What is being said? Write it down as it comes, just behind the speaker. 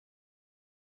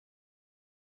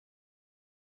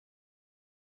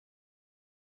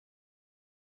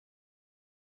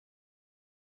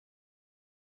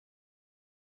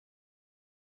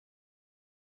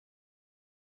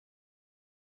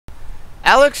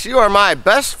Alex, you are my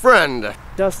best friend.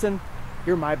 Dustin,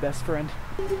 you're my best friend.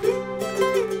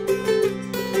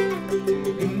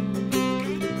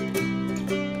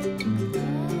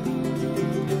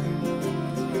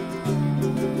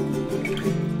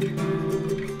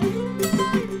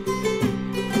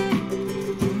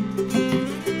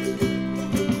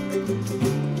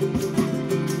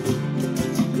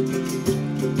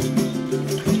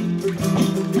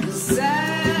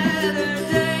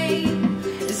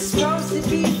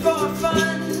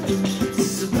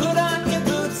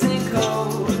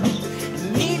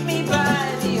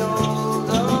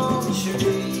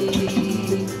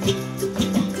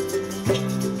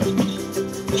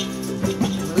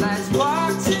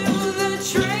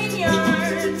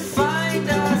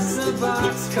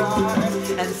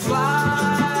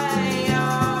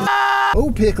 Oh,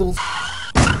 pickles.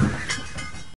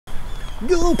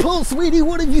 Go, Paul, sweetie,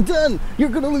 what have you done? You're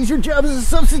gonna lose your job as a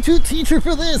substitute teacher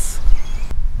for this.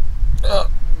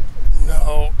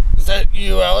 No. Is that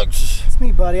you, Alex? It's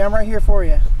me, buddy. I'm right here for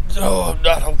you. Oh, I'm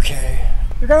not okay.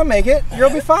 You're gonna make it. You'll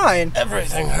be fine.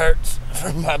 Everything hurts,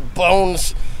 from my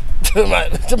bones to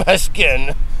my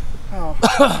skin. Oh,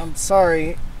 I'm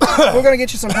sorry. We're gonna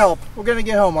get you some help. We're gonna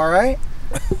get home, all right?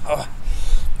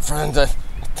 Friends, I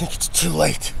think it's too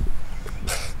late.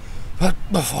 But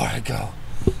before I go,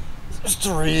 there's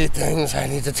 3 things I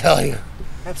need to tell you.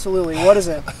 Absolutely. What is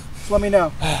it? Just let me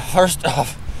know. First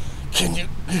off, can you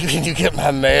get my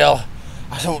mail?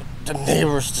 I don't want the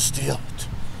neighbors to steal it.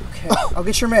 Okay, I'll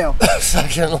get your mail.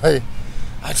 Secondly,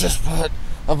 I just put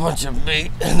a bunch of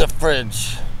meat in the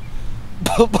fridge.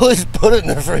 Please put it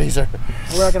in the freezer.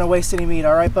 We're not gonna waste any meat,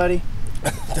 all right, buddy?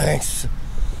 Thanks.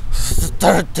 The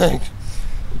third thing,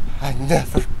 I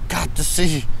never got to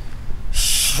see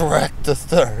Shrek the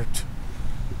Third.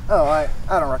 Oh, I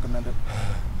don't recommend it.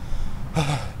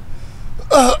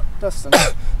 Dustin.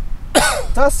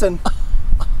 Dustin.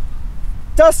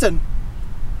 Dustin!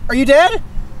 Are you dead?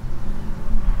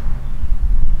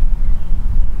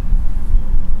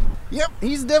 Yep,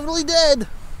 he's definitely dead.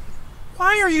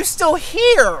 Why are you still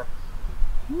here?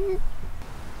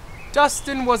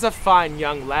 Dustin was a fine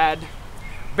young lad,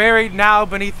 buried now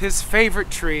beneath his favorite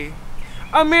tree,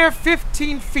 a mere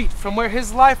 15 feet from where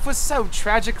his life was so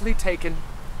tragically taken.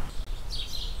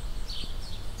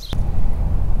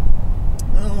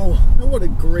 Oh, what a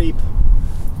grape.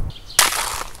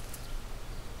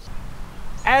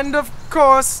 And of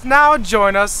course, now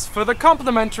join us for the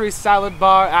complimentary salad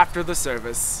bar after the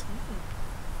service.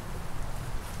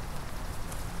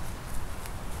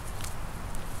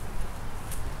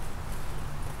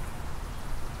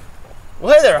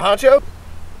 Well, hey there, Honcho.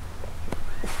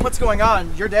 What's going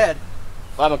on? You're dead.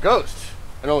 Well, I'm a ghost,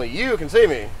 and only you can see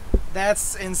me.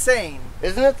 That's insane.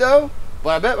 Isn't it, though?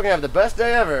 Well, I bet we can have the best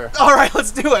day ever. All right,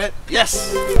 let's do it.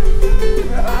 Yes!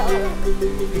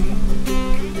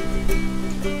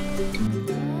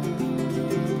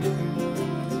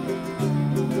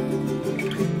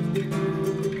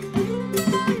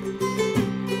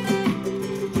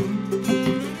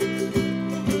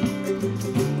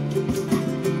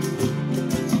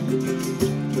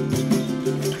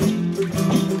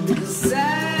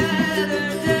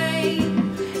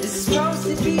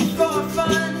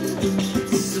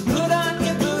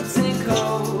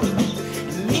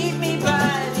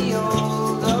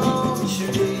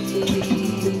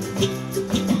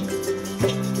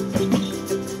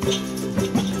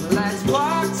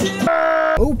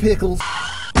 Oh, pickles.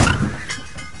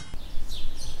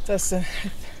 Dustin,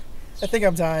 I think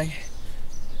I'm dying.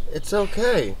 It's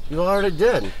okay. You already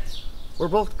did. We're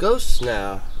both ghosts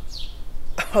now.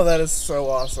 Oh, that is so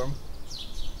awesome.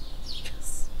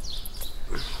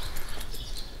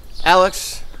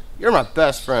 Alex, you're my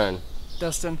best friend.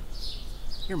 Dustin,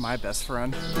 you're my best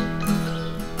friend.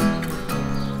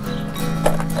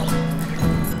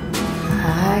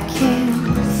 I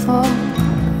can't fall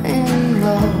in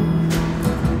love.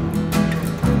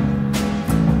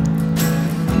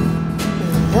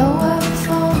 Though I've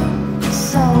fallen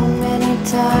so many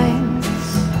times,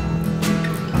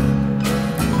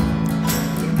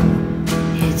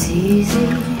 it's easy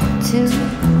to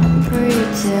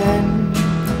pretend,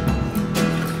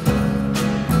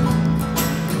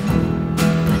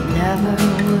 but never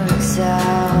works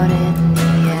out in